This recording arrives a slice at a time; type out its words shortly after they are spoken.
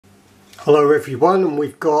Hello everyone, and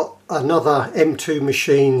we've got another M2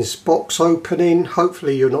 Machines box opening.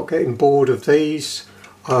 Hopefully you're not getting bored of these.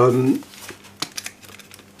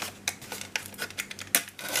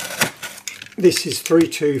 This is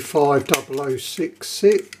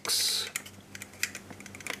 3250066.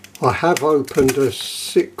 I have opened a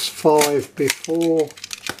 6.5 before.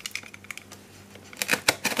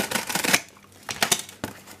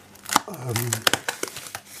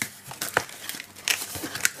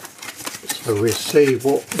 So we'll see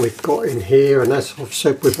what we've got in here, and as I've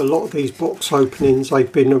said with a lot of these box openings,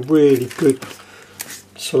 they've been a really good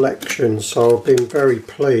selection, so I've been very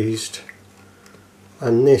pleased,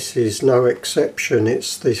 and this is no exception.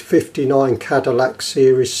 It's the 59 Cadillac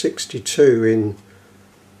Series 62 in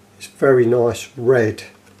this very nice red.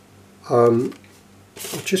 I'll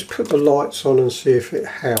just put the lights on and see if it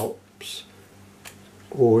helps,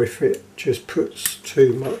 or if it just puts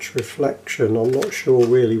too much reflection. I'm not sure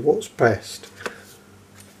really what's best.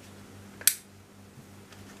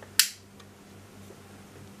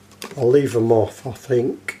 I'll leave them off, I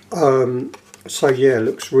think. So yeah, it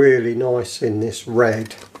looks really nice in this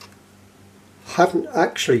red. I haven't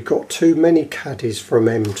actually got too many caddies from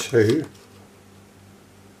M2.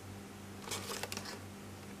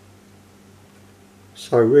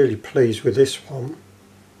 So really pleased with this one.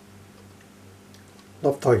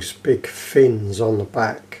 Love those big fins on the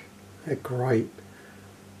back, they're great.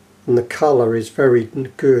 And the colour is very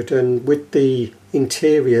good, and with the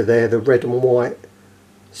interior there, the red and white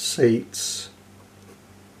seats,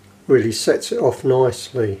 really sets it off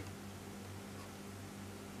nicely.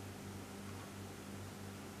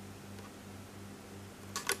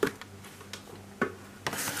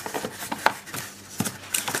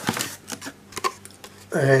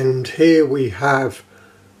 And here we have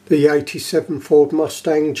the 87 Ford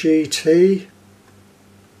Mustang GT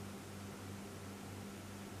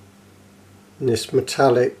in this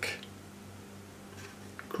metallic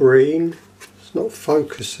green. It's not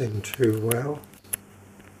focusing too well.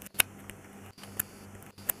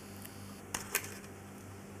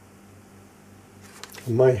 I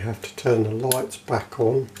may have to turn the lights back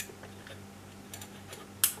on.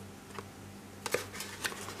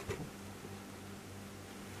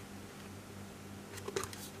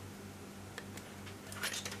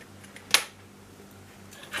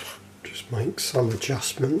 Make some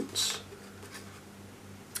adjustments.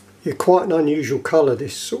 Yeah, quite an unusual colour,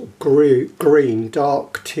 this sort of green,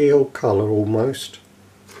 dark teal colour almost.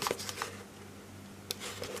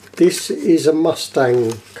 This is a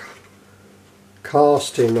Mustang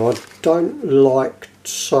casting I don't like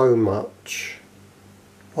so much.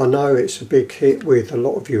 I know it's a big hit with a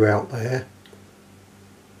lot of you out there.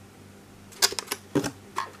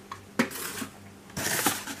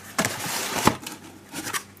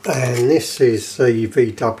 And this is the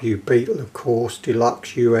VW Beetle, of course,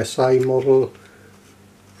 Deluxe USA model,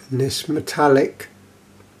 in this metallic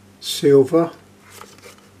silver.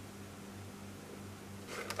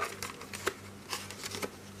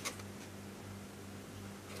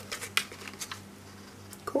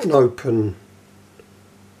 Got an open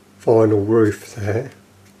vinyl roof there.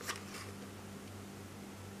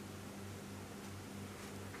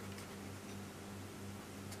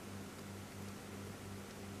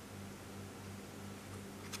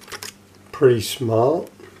 Pretty smart.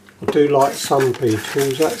 I do like some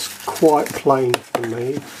Beetles, that's quite plain for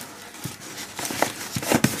me.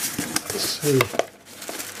 Let's see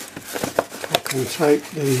if I can take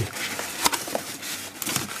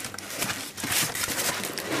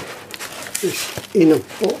this inner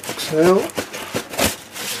box out.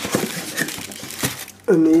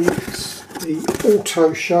 And it's the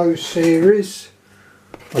Auto Show series.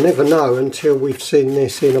 I never know until we've seen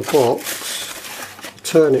this in a box.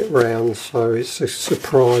 Turn it round so it's a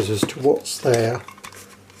surprise as to what's there.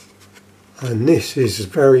 And this is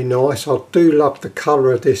very nice. I do love the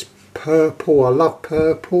colour of this purple. I love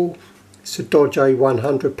purple. It's a Dodge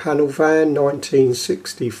A100 panel van,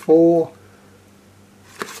 1964.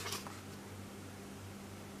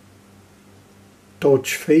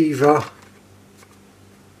 Dodge Fever.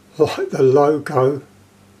 I like the logo.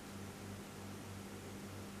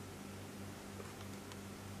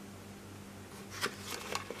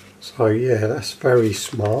 So yeah, that's very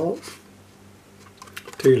smart.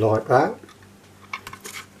 Do like that.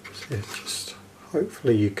 So just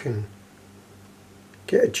hopefully you can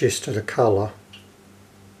get a gist of the colour.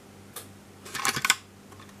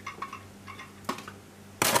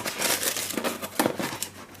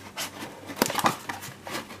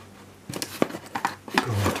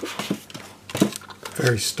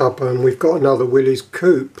 Very stubborn. We've got another Willys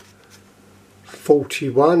Coupe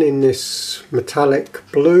 41 in this metallic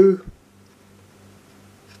blue.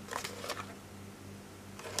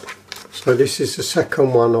 So this is the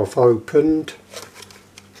second one I've opened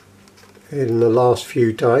in the last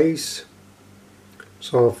few days.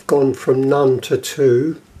 So I've gone from none to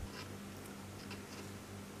 2.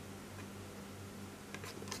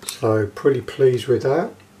 So pretty pleased with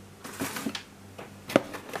that.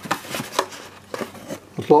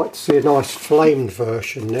 I'd like to see a nice flamed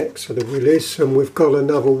version next of the Willys, and we've got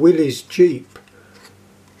another Willys Jeep.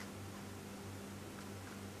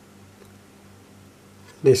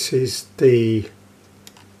 This is the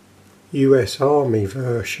US Army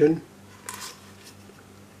version,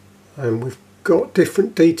 and we've got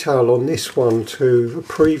different detail on this one to the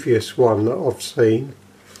previous one that I've seen.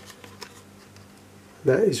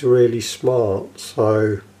 That is really smart,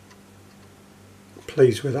 so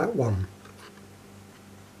pleased with that one.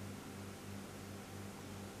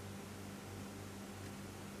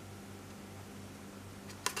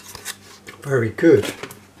 Very good.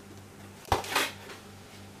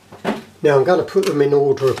 Now I'm going to put them in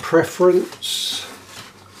order of preference.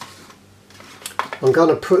 I'm going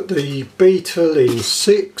to put the Beetle in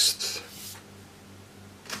 6th.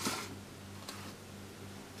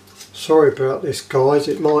 Sorry about this guys,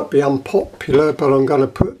 it might be unpopular, but I'm going to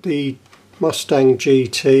put the Mustang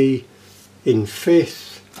GT in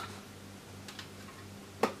 5th.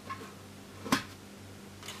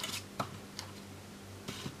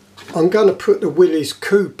 I'm going to put the Willys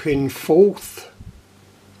Coupe in 4th.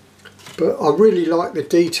 But I really like the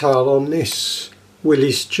detail on this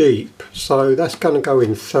Willys Jeep, so that's going to go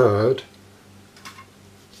in 3rd.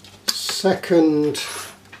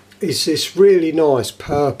 2nd is this really nice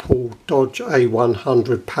purple Dodge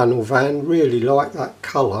A100 panel van. Really like that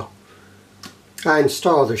colour. And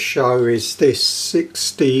star of the show is this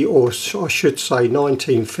 60, or I should say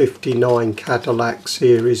 1959 Cadillac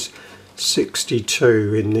Series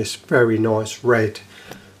 62 in this very nice red.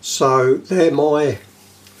 So they're my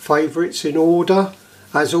favourites in order.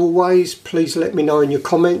 As always, please let me know in your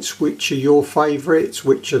comments which are your favourites,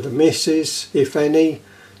 which are the misses, if any.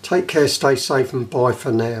 Take care, stay safe, and bye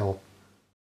for now.